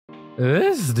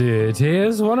This deity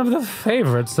is one of the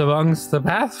favorites amongst the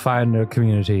Pathfinder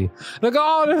community, the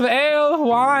god of ale,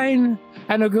 wine,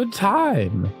 and a good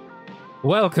time.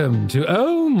 Welcome to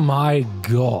Oh My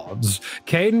Gods,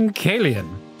 Cayden Cailean,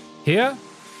 here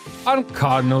on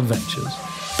Cardinal Ventures.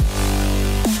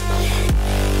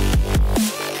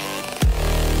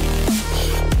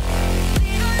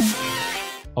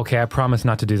 Okay, I promise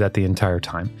not to do that the entire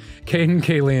time. Cayden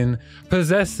Cailean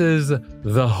possesses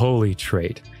the holy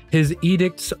trait. His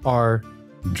edicts are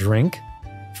drink,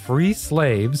 free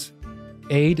slaves,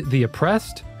 aid the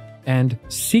oppressed, and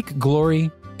seek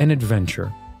glory and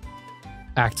adventure.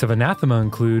 Acts of anathema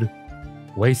include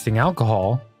wasting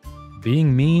alcohol,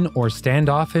 being mean or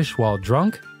standoffish while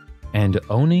drunk, and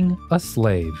owning a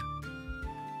slave.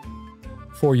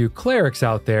 For you clerics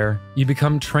out there, you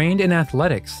become trained in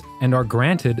athletics and are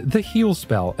granted the heal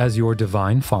spell as your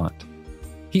divine font.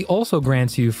 He also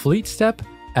grants you fleet step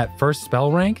at first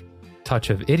spell rank, touch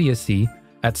of idiocy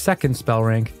at second spell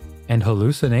rank, and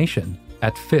hallucination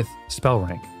at fifth spell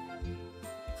rank.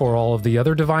 For all of the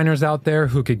other diviners out there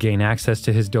who could gain access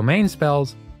to his domain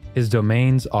spells, his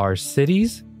domains are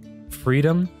cities,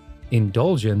 freedom,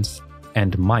 indulgence,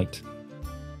 and might.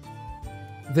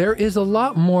 There is a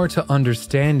lot more to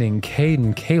understanding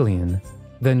Cayden Cailean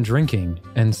than drinking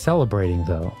and celebrating,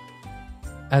 though.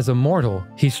 As a mortal,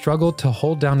 he struggled to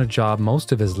hold down a job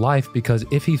most of his life because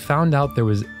if he found out there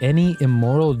was any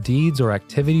immoral deeds or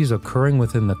activities occurring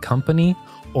within the company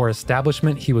or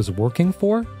establishment he was working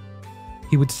for,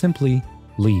 he would simply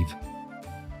leave.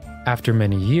 After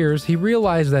many years, he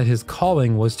realized that his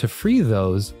calling was to free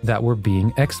those that were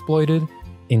being exploited,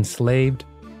 enslaved,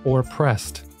 or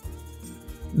oppressed.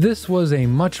 This was a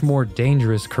much more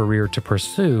dangerous career to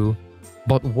pursue,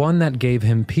 but one that gave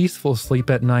him peaceful sleep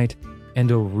at night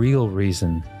and a real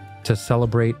reason to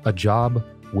celebrate a job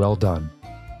well done.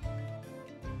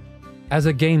 As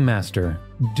a game master,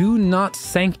 do not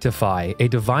sanctify a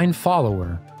divine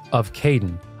follower of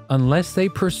Cayden unless they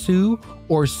pursue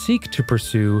or seek to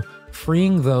pursue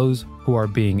freeing those who are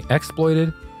being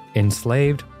exploited,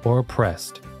 enslaved, or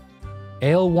oppressed.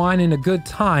 Ale, wine, and a good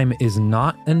time is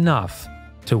not enough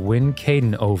to win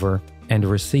Cayden over and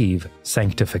receive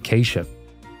sanctification.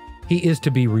 He is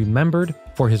to be remembered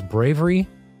for his bravery,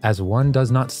 as one does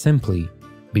not simply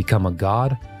become a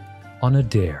god on a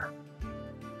dare.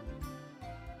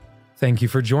 Thank you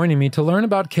for joining me to learn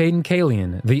about Cayden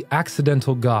Cailean, the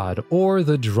accidental god or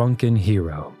the drunken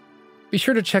hero. Be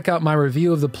sure to check out my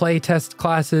review of the playtest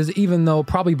classes, even though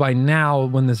probably by now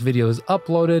when this video is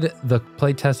uploaded, the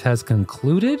playtest has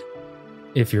concluded.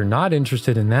 If you're not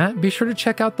interested in that, be sure to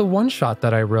check out the one-shot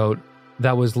that I wrote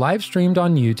that was live streamed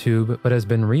on YouTube but has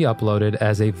been re-uploaded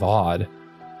as a VOD.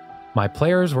 My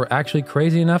players were actually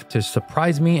crazy enough to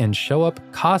surprise me and show up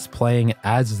cosplaying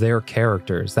as their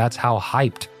characters. That's how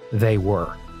hyped they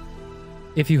were.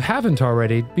 If you haven't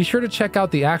already, be sure to check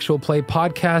out the Actual Play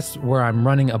podcast where I'm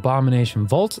running Abomination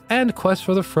Vaults and Quest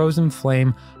for the Frozen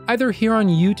Flame, either here on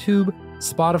YouTube,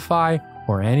 Spotify,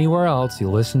 or anywhere else you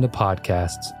listen to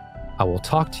podcasts. I will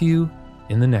talk to you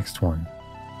in the next one.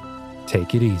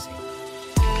 Take it easy.